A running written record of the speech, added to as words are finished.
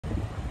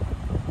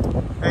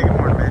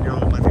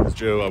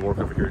Joe. I work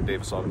over here at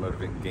Davis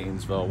Automotive in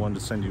Gainesville. I wanted to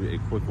send you a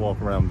quick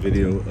walk around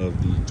video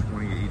of the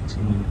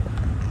 2018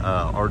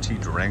 RT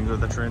Durango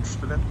that you're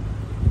interested in.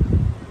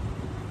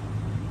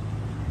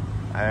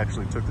 I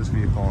actually took this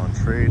vehicle on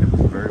trade. It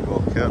was very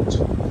well kept.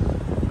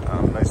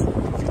 Nice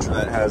feature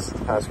that has the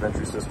passive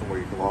entry system where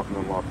you can lock and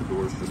unlock the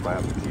doors just by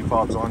having the key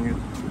fobs on you.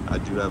 I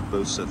do have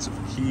both sets of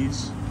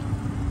keys.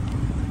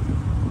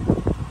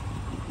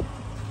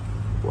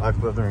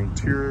 Black leather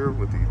interior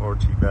with the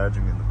RT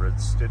badging and the red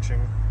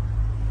stitching.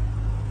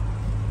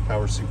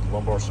 Power seat and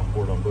lumbar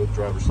support on both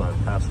driver's side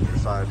and passenger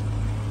side.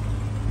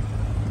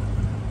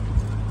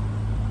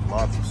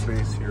 Lots of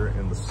space here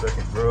in the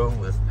second row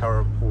with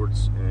power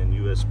ports and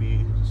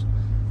USBs.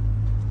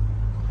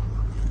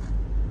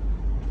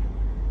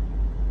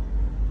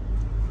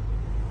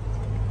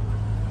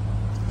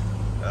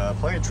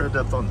 Plenty of tread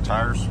depth on the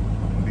tires.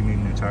 Won't be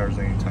needing new tires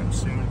anytime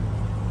soon.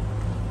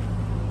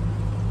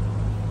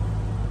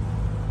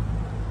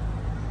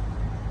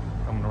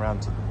 Coming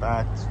around to the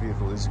back, this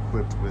vehicle is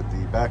equipped with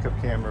the backup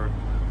camera,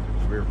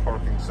 rear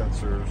parking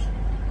sensors,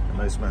 a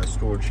nice amount of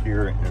storage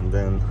here, and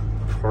then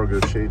a cargo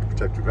shade to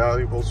protect your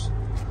valuables.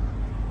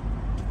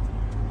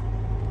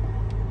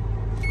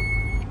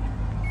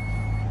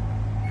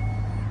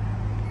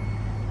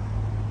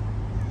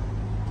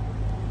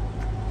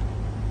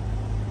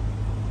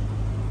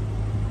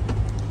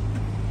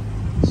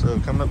 So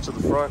coming up to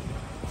the front,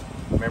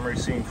 memory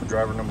seam for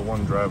driver number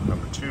one, driver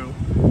number two,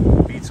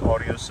 Beats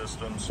audio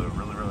system, so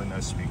really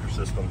nice speaker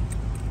system.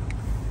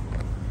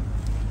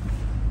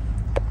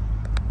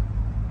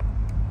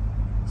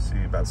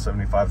 See, about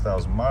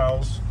 75,000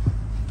 miles.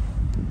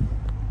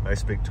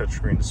 Nice big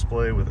touchscreen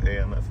display with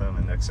AM, FM,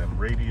 and XM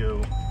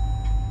radio.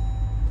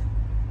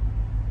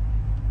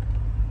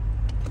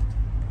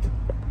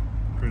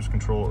 Cruise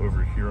control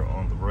over here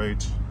on the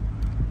right,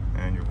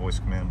 and your voice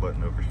command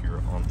button over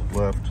here on the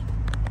left.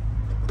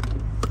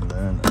 And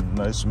then a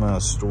nice amount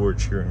of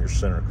storage here in your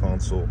center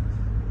console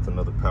with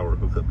another power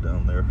hookup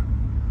down there.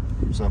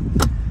 So,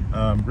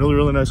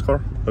 really nice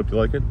car. Hope you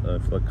like it.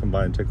 If you'd like to come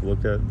by and take a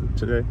look at it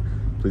today,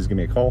 please give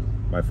me a call.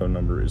 My phone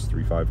number is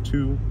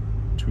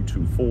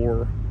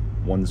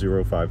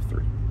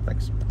 352-224-1053.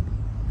 Thanks.